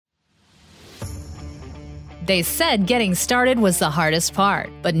They said getting started was the hardest part,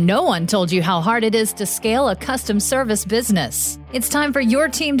 but no one told you how hard it is to scale a custom service business. It's time for your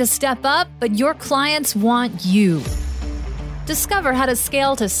team to step up, but your clients want you. Discover how to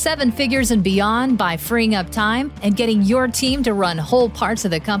scale to 7 figures and beyond by freeing up time and getting your team to run whole parts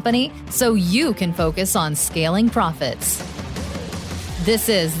of the company so you can focus on scaling profits. This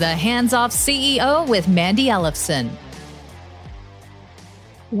is the Hands Off CEO with Mandy Ellefson.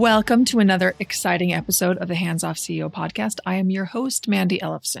 Welcome to another exciting episode of the Hands Off CEO podcast. I am your host, Mandy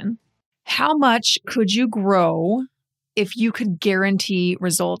Ellefson. How much could you grow if you could guarantee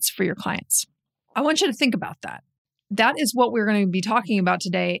results for your clients? I want you to think about that. That is what we're going to be talking about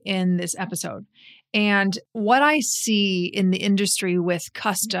today in this episode. And what I see in the industry with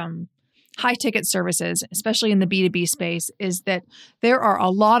custom high-ticket services, especially in the B2B space, is that there are a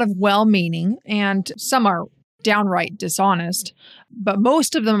lot of well-meaning, and some are downright dishonest, but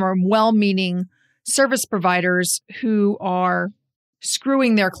most of them are well-meaning service providers who are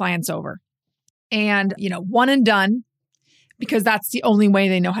screwing their clients over. And, one and done, because that's the only way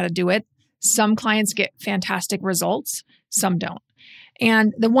they know how to do it. Some clients get fantastic results, some don't.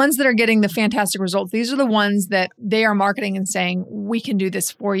 And the ones that are getting the fantastic results, these are the ones that they are marketing and saying, we can do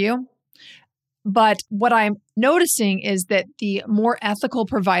this for you. But what I'm noticing is that the more ethical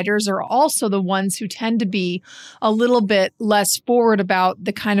providers are also the ones who tend to be a little bit less forward about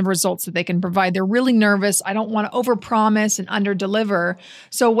the kind of results that they can provide. They're really nervous. I don't want to overpromise and underdeliver.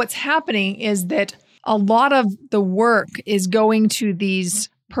 So what's happening is that a lot of the work is going to these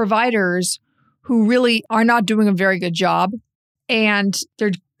providers who really are not doing a very good job. And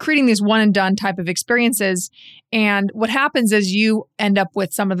they're creating these one and done type of experiences. And what happens is you end up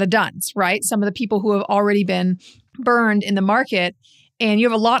with some of the dones, right? Some of the people who have already been burned in the market, and you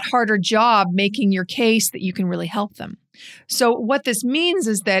have a lot harder job making your case that you can really help them. So what this means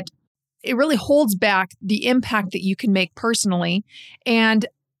is that it really holds back the impact that you can make personally, and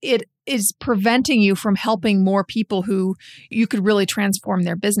it is preventing you from helping more people who you could really transform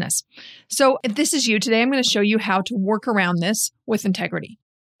their business. So if this is you today, I'm going to show you how to work around this with integrity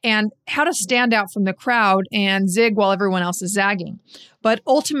and how to stand out from the crowd and zig while everyone else is zagging. But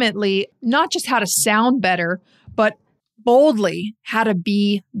ultimately, not just how to sound better, but boldly how to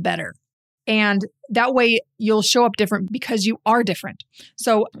be better. And that way you'll show up different because you are different.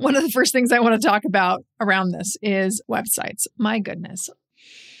 So one of the first things I want to talk about around this is websites. My goodness.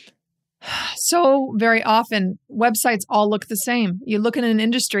 So very often, websites all look the same. You look in an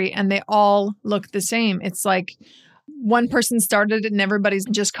industry and they all look the same. It's like one person started it and everybody's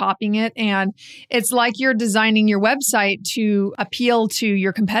just copying it. And it's like you're designing your website to appeal to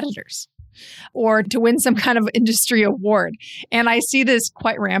your competitors or to win some kind of industry award. And I see this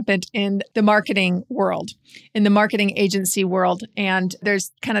quite rampant in the marketing world, in the marketing agency world. And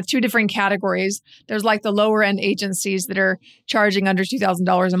there's kind of 2 different categories. There's like the lower end agencies that are charging under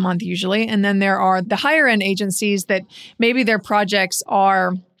 $2,000 a month usually. And then there are the higher end agencies that maybe their projects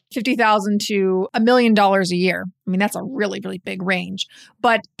are $50,000 to $1 million a year. I mean, that's a really, really big range.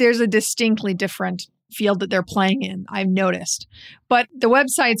 But there's a distinctly different field that they're playing in, I've noticed. But the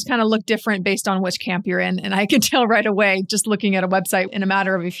websites kind of look different based on which camp you're in. And I can tell right away, just looking at a website in a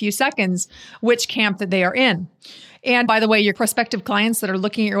matter of a few seconds, which camp that they are in. And by the way, your prospective clients that are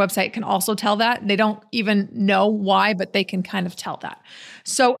looking at your website can also tell that. They don't even know why, but they can kind of tell that.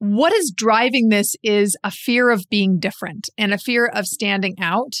 So what is driving this is a fear of being different and a fear of standing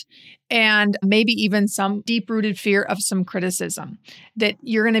out, and maybe even some deep-rooted fear of some criticism, that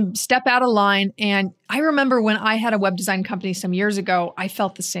you're going to step out of line. And I remember when I had a web design company some years ago, I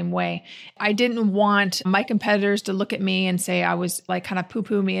felt the same way. I didn't want my competitors to look at me and say I was like kind of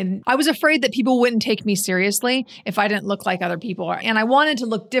poo-poo me. And I was afraid that people wouldn't take me seriously if I didn't look like other people. And I wanted to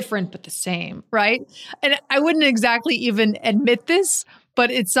look different, but the same, right? And I wouldn't exactly even admit this, but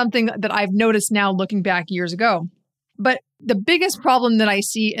it's something that I've noticed now looking back years ago. But the biggest problem that I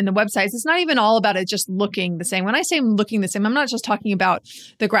see in the websites, it's not even all about it just looking the same. When I say looking the same, I'm not just talking about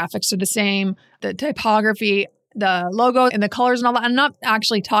the graphics are the same, the typography, the logo and the colors and all that. I'm not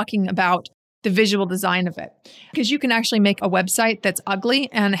actually talking about the visual design of it, because you can actually make a website that's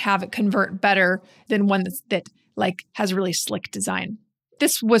ugly and have it convert better than one that like has really slick design.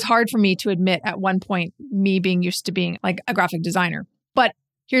 This was hard for me to admit at one point, me being used to being like a graphic designer. But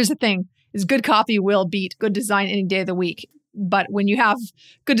here's the thing. Is good copy will beat good design any day of the week. But when you have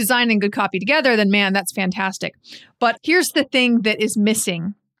good design and good copy together, then man, that's fantastic. But here's the thing that is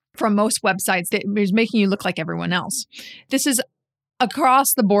missing from most websites that is making you look like everyone else. This is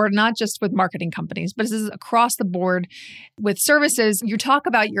across the board, not just with marketing companies, but this is across the board with services. You talk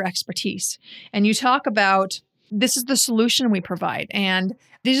about your expertise and you talk about this is the solution we provide. And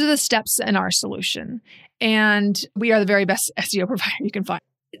these are the steps in our solution. And we are the very best SEO provider you can find.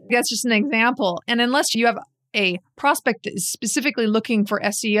 That's just an example. And unless you have a prospect that is specifically looking for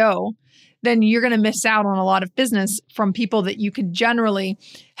SEO, then you're going to miss out on a lot of business from people that you could generally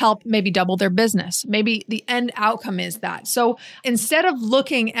help maybe double their business. Maybe the end outcome is that. So instead of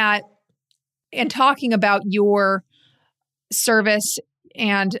looking at and talking about your service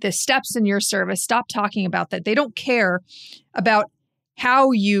and the steps in your service, stop talking about that. They don't care about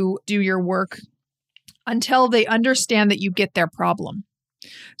how you do your work until they understand that you get their problem.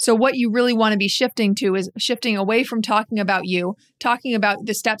 So what you really want to be shifting to is shifting away from talking about you, talking about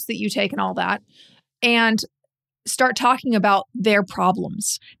the steps that you take and all that, and start talking about their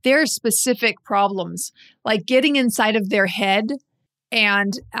problems, their specific problems, like getting inside of their head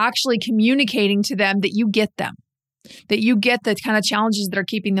and actually communicating to them that you get them, that you get the kind of challenges that are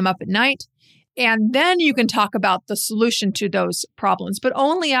keeping them up at night. And then you can talk about the solution to those problems. But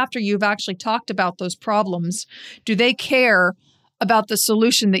only after you've actually talked about those problems do they care about the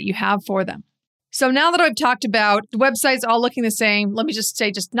solution that you have for them. So now that I've talked about the websites all looking the same, let me just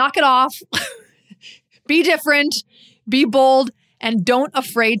say, just knock it off, be different, be bold, and don't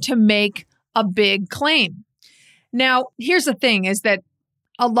afraid to make a big claim. Now, here's the thing is that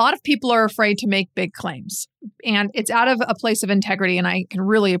a lot of people are afraid to make big claims, and it's out of a place of integrity, and I can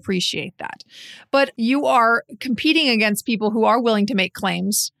really appreciate that. But you are competing against people who are willing to make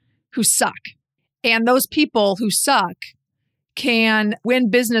claims who suck. And those people who suck can win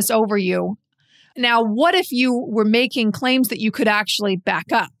business over you. Now, what if you were making claims that you could actually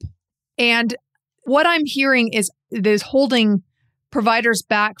back up? And what I'm hearing is holding providers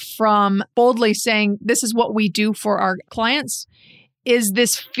back from boldly saying, this is what we do for our clients, is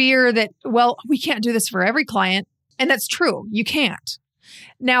this fear that, well, we can't do this for every client. And that's true. You can't.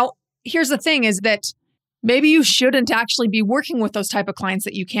 Now, here's the thing is that maybe you shouldn't actually be working with those type of clients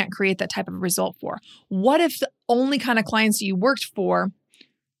that you can't create that type of result for. What if the only kind of clients that you worked for,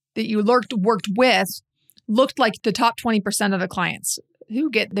 that you worked with, looked like the top 20% of the clients who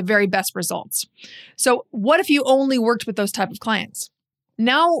get the very best results? So what if you only worked with those type of clients?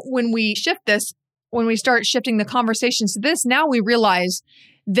 Now, when we shift this, when we start shifting the conversations to this, now we realize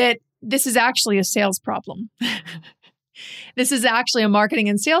that this is actually a sales problem. This is actually a marketing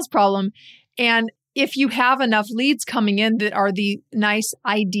and sales problem. And if you have enough leads coming in that are the nice,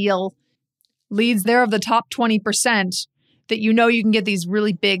 ideal leads, they're of the top 20% that you know you can get these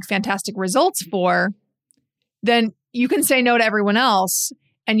really big, fantastic results for, then you can say no to everyone else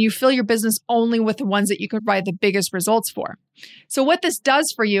and you fill your business only with the ones that you can provide the biggest results for. So what this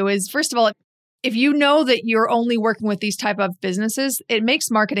does for you is, first of all, if you know that you're only working with these type of businesses, it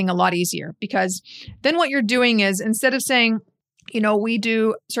makes marketing a lot easier, because then what you're doing is, instead of saying, we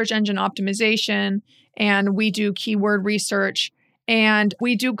do search engine optimization and we do keyword research and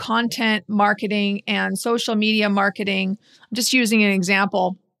we do content marketing and social media marketing. I'm just using an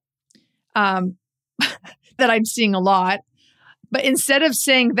example that I'm seeing a lot. But instead of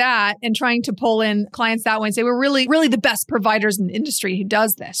saying that and trying to pull in clients that way and say, we're really, really the best providers in the industry who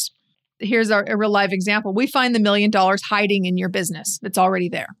does this. Here's a real live example. We find the $1 million hiding in your business that's already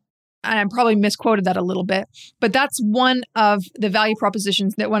there. And I probably misquoted that a little bit, but that's one of the value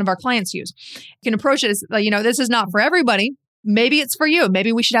propositions that one of our clients use. You can approach it as, this is not for everybody. Maybe it's for you.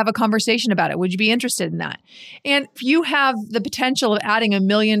 Maybe we should have a conversation about it. Would you be interested in that? And if you have the potential of adding $1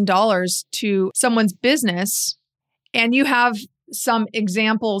 million to someone's business, and you have some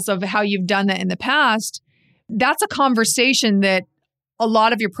examples of how you've done that in the past, that's a conversation that a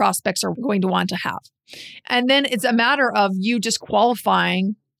lot of your prospects are going to want to have. And then it's a matter of you just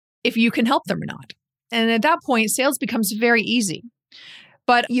qualifying if you can help them or not. And at that point, sales becomes very easy.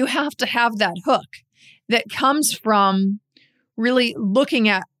 But you have to have that hook that comes from really looking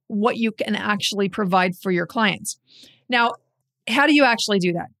at what you can actually provide for your clients. Now, how do you actually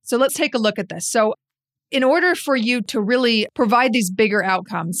do that? So let's take a look at this. So in order for you to really provide these bigger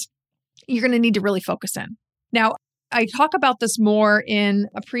outcomes, you're going to need to really focus in. Now, I talk about this more in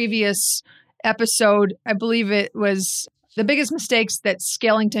a previous episode. I believe it was the biggest mistakes that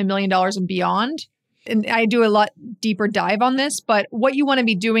scaling to $1 million and beyond. And I do a lot deeper dive on this, but what you want to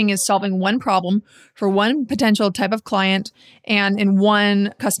be doing is solving one problem for one potential type of client and in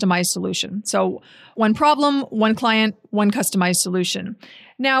one customized solution. So one problem, one client, one customized solution.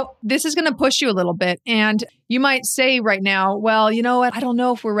 Now, this is going to push you a little bit. And you might say right now, well, you know what? I don't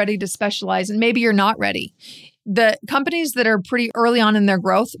know if we're ready to specialize. And maybe you're not ready. The companies that are pretty early on in their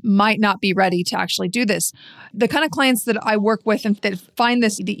growth might not be ready to actually do this. The kind of clients that I work with and that find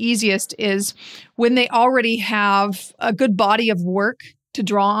this the easiest is when they already have a good body of work to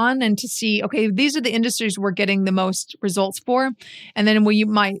draw on and to see, okay, these are the industries we're getting the most results for. And then you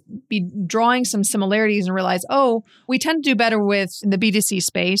might be drawing some similarities and realize, oh, we tend to do better with the B2C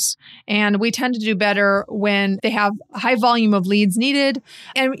space. And we tend to do better when they have a high volume of leads needed.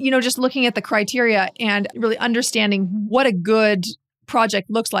 And, just looking at the criteria and really understanding what a good project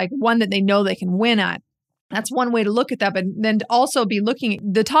looks like, one that they know they can win at. That's one way to look at that. But then to also be looking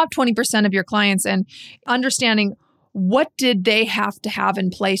at the top 20% of your clients and understanding what did they have to have in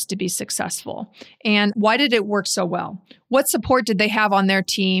place to be successful? And why did it work so well? What support did they have on their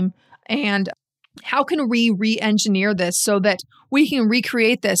team? And how can we re-engineer this so that we can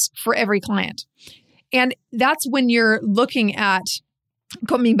recreate this for every client? And that's when you're looking at,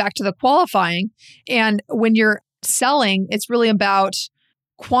 coming back to the qualifying, and when you're selling, it's really about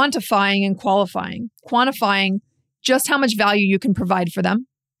quantifying and qualifying. Quantifying just how much value you can provide for them.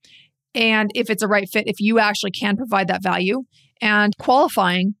 And if it's a right fit, if you actually can provide that value, and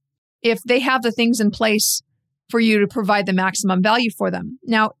qualifying if they have the things in place for you to provide the maximum value for them.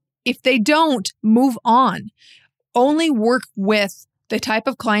 Now, if they don't, move on. Only work with the type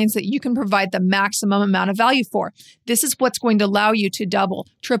of clients that you can provide the maximum amount of value for. This is what's going to allow you to double,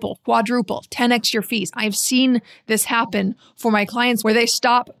 triple, quadruple, 10x your fees. I've seen this happen for my clients where they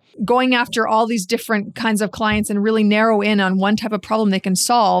stop going after all these different kinds of clients and really narrow in on one type of problem they can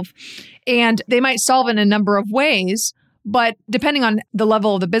solve. And they might solve it in a number of ways, but depending on the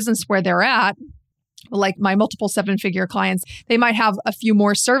level of the business where they're at, like my multiple 7-figure clients, they might have a few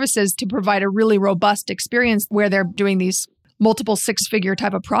more services to provide a really robust experience where they're doing these multiple 6-figure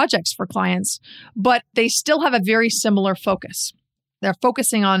type of projects for clients, but they still have a very similar focus. They're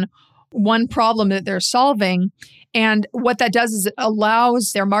focusing on one problem that they're solving. And what that does is it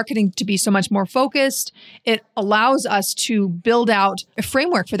allows their marketing to be so much more focused. It allows us to build out a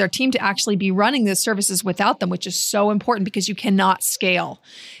framework for their team to actually be running the services without them, which is so important because you cannot scale.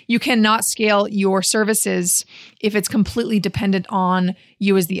 You cannot scale your services if it's completely dependent on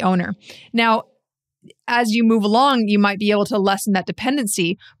you as the owner. Now, as you move along, you might be able to lessen that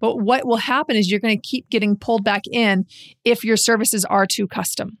dependency. But what will happen is you're going to keep getting pulled back in if your services are too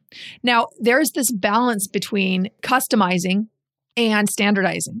custom. Now, there's this balance between customizing and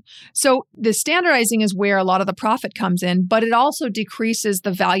standardizing. So the standardizing is where a lot of the profit comes in, but it also decreases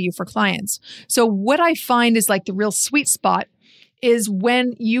the value for clients. So what I find is like the real sweet spot is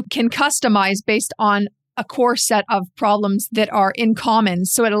when you can customize based on a core set of problems that are in common.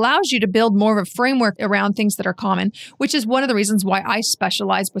 So it allows you to build more of a framework around things that are common, which is one of the reasons why I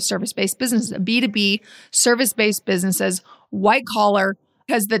specialize with service-based businesses, B2B, service-based businesses, white collar,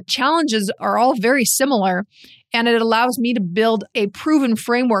 because the challenges are all very similar. And it allows me to build a proven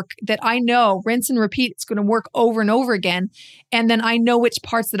framework that I know, rinse and repeat, it's going to work over and over again. And then I know which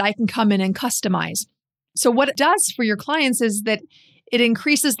parts that I can come in and customize. So what it does for your clients is that it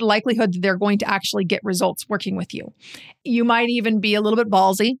increases the likelihood that they're going to actually get results working with you. You might even be a little bit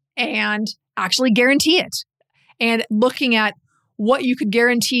ballsy and actually guarantee it. And looking at what you could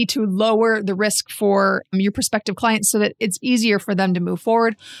guarantee to lower the risk for your prospective clients so that it's easier for them to move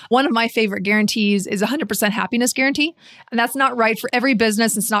forward. One of my favorite guarantees is 100% happiness guarantee. And that's not right for every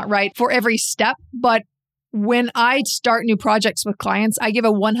business. It's not right for every step, but when I start new projects with clients, I give a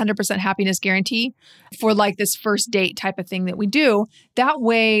 100% happiness guarantee for like this first date type of thing that we do. That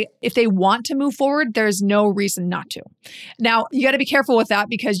way, if they want to move forward, there's no reason not to. Now, you got to be careful with that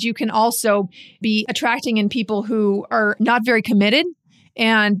because you can also be attracting in people who are not very committed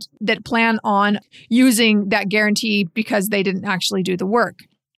and that plan on using that guarantee because they didn't actually do the work.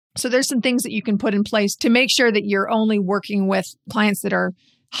 So there's some things that you can put in place to make sure that you're only working with clients that are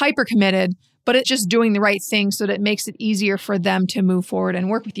hyper committed, but it's just doing the right thing so that it makes it easier for them to move forward and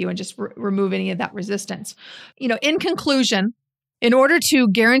work with you and just remove any of that resistance. In conclusion, in order to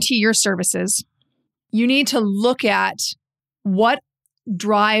guarantee your services, you need to look at what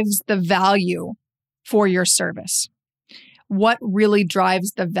drives the value for your service. What really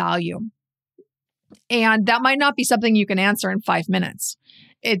drives the value? And that might not be something you can answer in 5 minutes.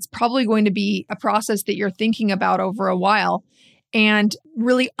 It's probably going to be a process that you're thinking about over a while. And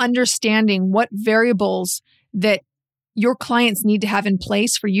really understanding what variables that your clients need to have in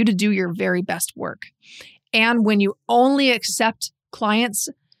place for you to do your very best work. And when you only accept clients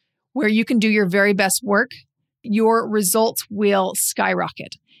where you can do your very best work, your results will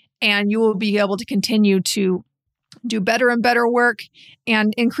skyrocket. And you will be able to continue to do better and better work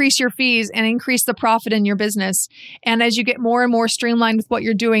and increase your fees and increase the profit in your business. And as you get more and more streamlined with what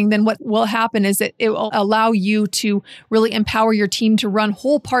you're doing, then what will happen is that it will allow you to really empower your team to run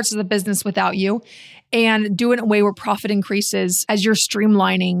whole parts of the business without you and do it in a way where profit increases as you're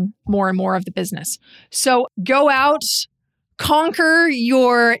streamlining more and more of the business. So go out, conquer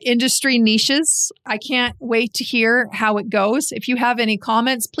your industry niches. I can't wait to hear how it goes. If you have any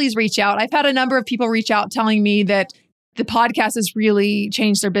comments, please reach out. I've had a number of people reach out telling me that the podcast has really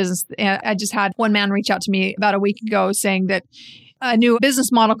changed their business. And I just had one man reach out to me about a week ago saying that a new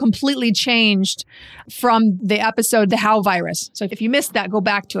business model completely changed from the episode, The How Virus. So if you missed that, go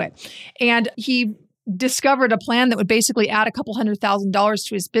back to it. And he discovered a plan that would basically add a couple $100,000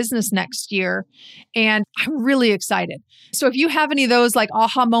 to his business next year. And I'm really excited. So if you have any of those like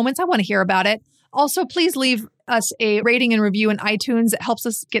aha moments, I want to hear about it. Also, please leave us a rating and review in iTunes. It helps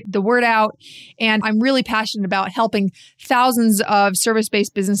us get the word out. And I'm really passionate about helping thousands of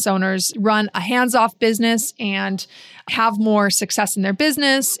service-based business owners run a hands-off business and have more success in their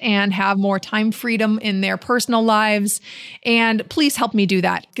business and have more time freedom in their personal lives. And please help me do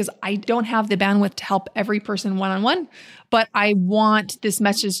that because I don't have the bandwidth to help every person one-on-one, but I want this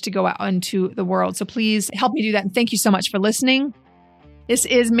message to go out into the world. So please help me do that. And thank you so much for listening. This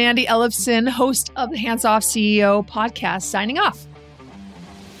is Mandy Ellefson, host of the Hands Off CEO podcast, signing off.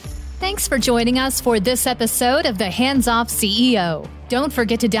 Thanks for joining us for this episode of the Hands Off CEO. Don't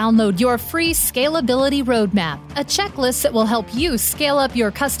forget to download your free Scalability Roadmap, a checklist that will help you scale up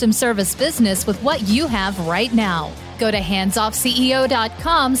your custom service business with what you have right now. Go to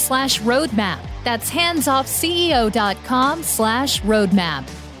handsoffceo.com/roadmap. That's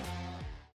handsoffceo.com/roadmap.